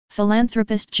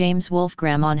Philanthropist James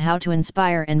Wolfgramm on how to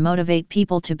inspire and motivate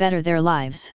people to better their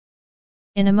lives.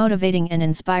 In a motivating and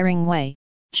inspiring way,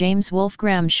 James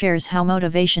Wolfgramm shares how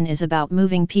motivation is about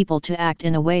moving people to act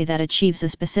in a way that achieves a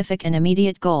specific and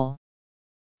immediate goal.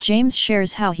 James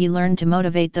shares how he learned to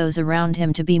motivate those around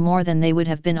him to be more than they would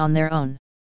have been on their own.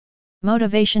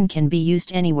 Motivation can be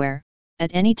used anywhere,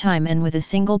 at any time, and with a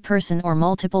single person or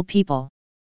multiple people.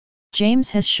 James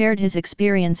has shared his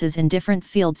experiences in different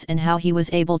fields and how he was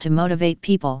able to motivate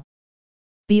people.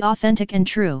 Be authentic and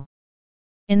true.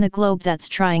 In the globe that's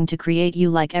trying to create you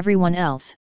like everyone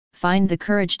else, find the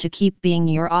courage to keep being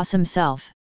your awesome self.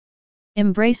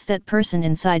 Embrace that person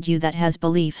inside you that has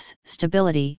beliefs,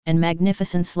 stability, and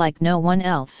magnificence like no one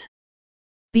else.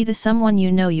 Be the someone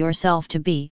you know yourself to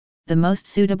be, the most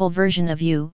suitable version of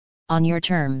you, on your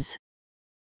terms.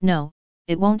 No,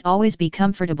 it won't always be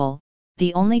comfortable.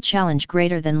 The only challenge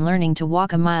greater than learning to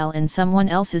walk a mile in someone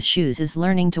else's shoes is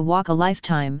learning to walk a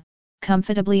lifetime,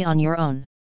 comfortably on your own.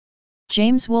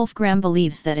 James Wolfgramm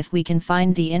believes that if we can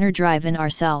find the inner drive in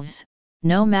ourselves,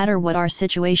 no matter what our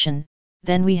situation,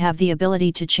 then we have the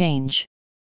ability to change.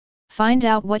 Find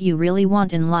out what you really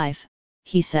want in life,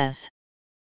 he says.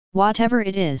 Whatever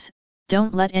it is,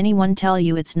 don't let anyone tell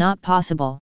you it's not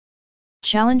possible.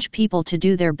 Challenge people to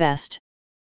do their best.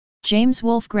 James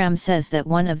Wolfgramm says that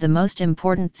one of the most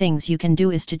important things you can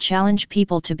do is to challenge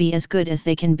people to be as good as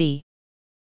they can be.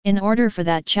 In order for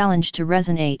that challenge to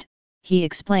resonate, he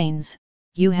explains,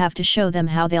 you have to show them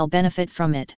how they'll benefit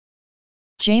from it.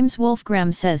 James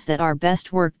Wolfgramm says that our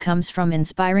best work comes from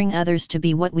inspiring others to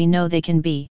be what we know they can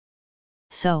be.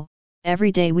 So,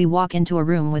 every day we walk into a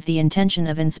room with the intention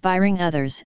of inspiring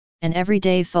others, and every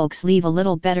day folks leave a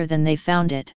little better than they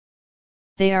found it.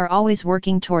 They are always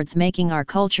working towards making our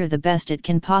culture the best it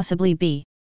can possibly be.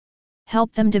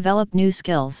 Help them develop new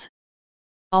skills.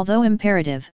 Although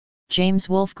imperative, James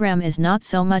Wolfgramm is not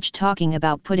so much talking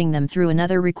about putting them through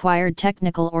another required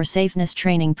technical or safeness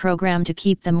training program to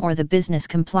keep them or the business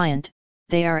compliant.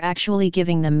 They are actually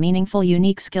giving them meaningful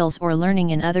unique skills or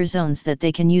learning in other zones that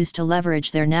they can use to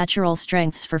leverage their natural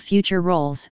strengths for future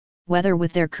roles, whether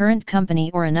with their current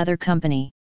company or another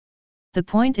company. The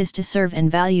point is to serve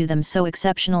and value them so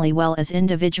exceptionally well as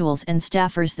individuals and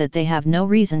staffers that they have no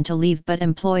reason to leave but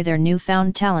employ their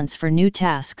newfound talents for new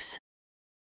tasks.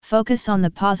 Focus on the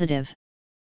positive.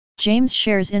 James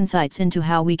shares insights into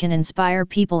how we can inspire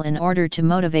people in order to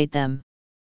motivate them.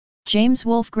 James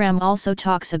Wolfgramm also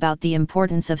talks about the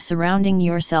importance of surrounding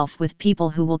yourself with people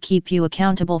who will keep you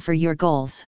accountable for your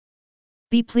goals.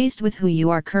 Be pleased with who you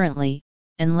are currently,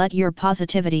 and let your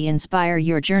positivity inspire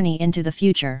your journey into the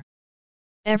future.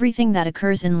 Everything that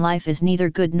occurs in life is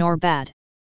neither good nor bad.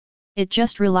 It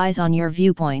just relies on your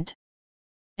viewpoint.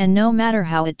 And no matter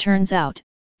how it turns out,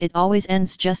 it always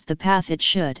ends just the path it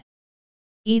should.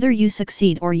 Either you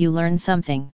succeed or you learn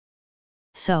something.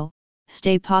 So,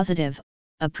 stay positive,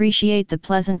 appreciate the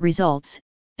pleasant results,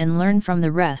 and learn from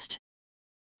the rest.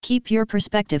 Keep your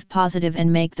perspective positive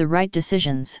and make the right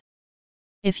decisions.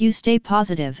 If you stay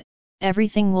positive,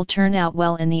 everything will turn out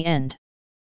well in the end.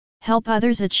 Help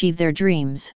others achieve their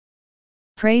dreams.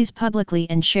 Praise publicly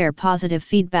and share positive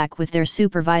feedback with their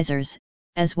supervisors,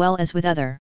 as well as with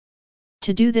others.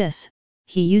 To do this,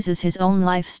 he uses his own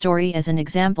life story as an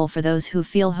example for those who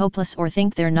feel hopeless or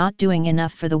think they're not doing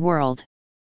enough for the world.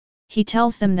 He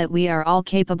tells them that we are all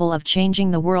capable of changing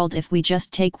the world if we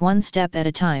just take one step at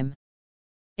a time.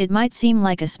 It might seem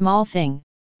like a small thing,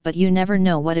 but you never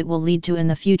know what it will lead to in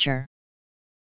the future.